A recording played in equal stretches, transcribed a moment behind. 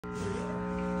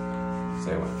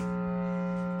Say when.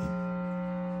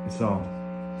 It's on.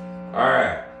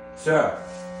 Alright, so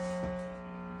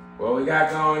what we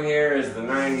got going here is the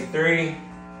 93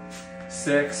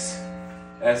 6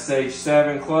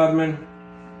 SH7 Clubman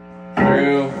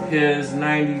through his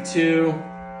 92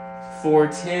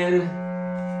 410.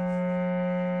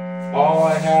 All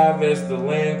I have is the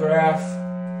Landgraff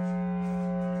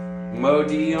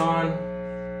MO'D on.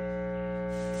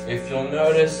 If you'll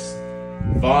notice,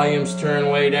 volume's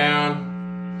turned way down,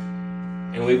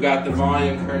 and we've got the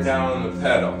volume turned down on the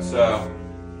pedal. So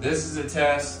this is a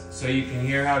test, so you can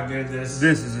hear how good this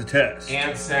is a test.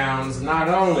 Amp sounds, not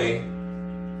only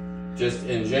just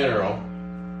in general,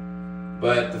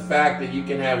 but the fact that you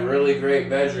can have really great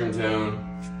bedroom tone.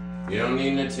 You don't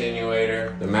need an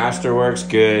attenuator. The master works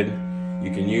good.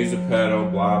 You can use a pedal,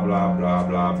 blah, blah, blah,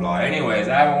 blah, blah. Anyways,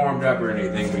 I haven't warmed up or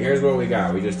anything, but here's what we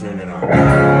got. We just turned it on.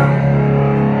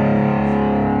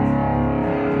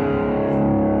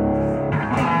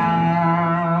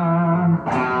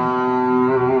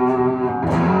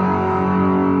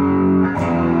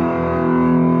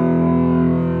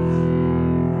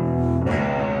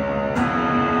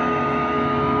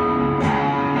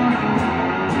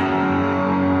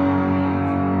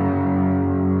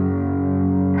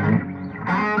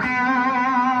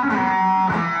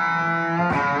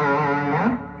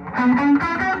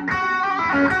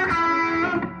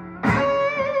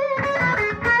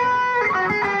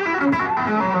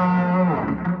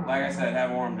 Like I said,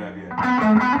 haven't warmed up yet.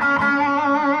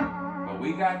 But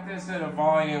we got this at a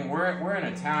volume. We're in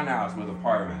a townhouse with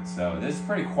apartments, so this is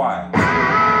pretty quiet.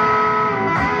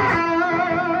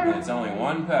 And it's only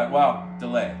one pedal, well,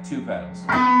 delay, 2 pedals.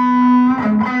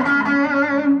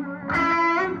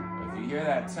 If you hear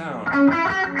that tone,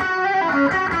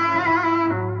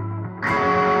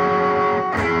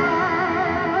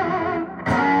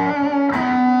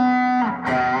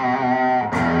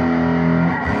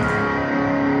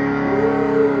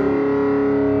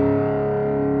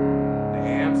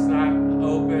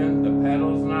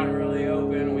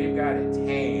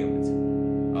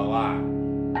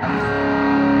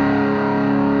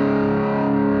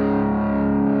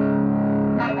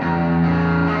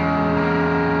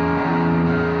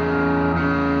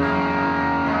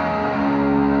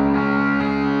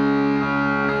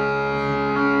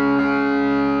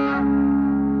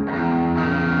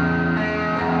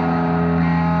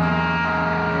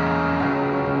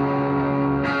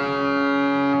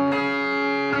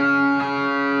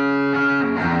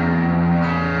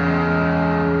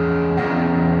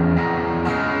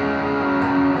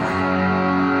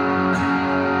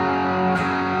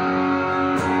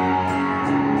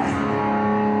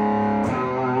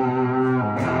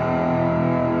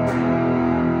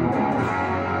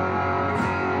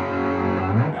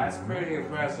 pretty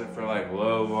impressive for like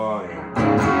low volume.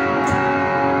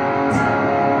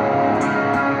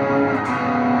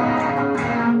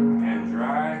 And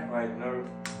dry, like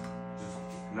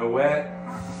no wet.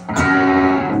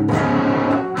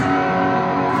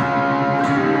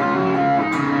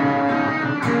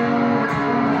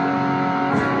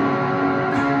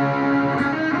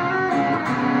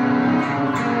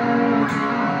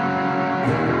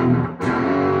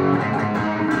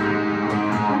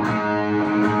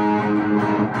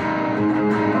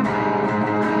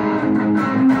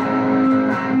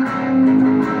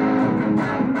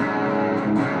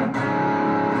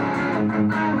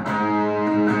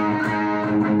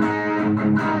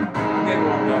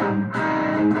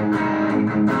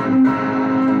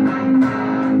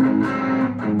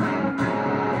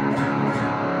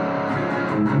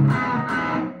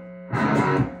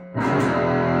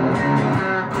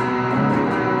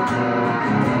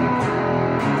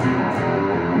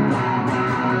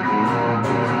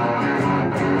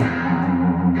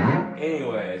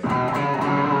 Anyways, listen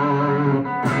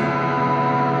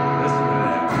to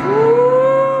that.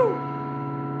 Woo!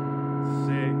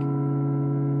 Sick.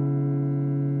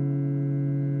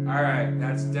 Alright,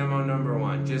 that's demo number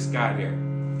 1. Just got here.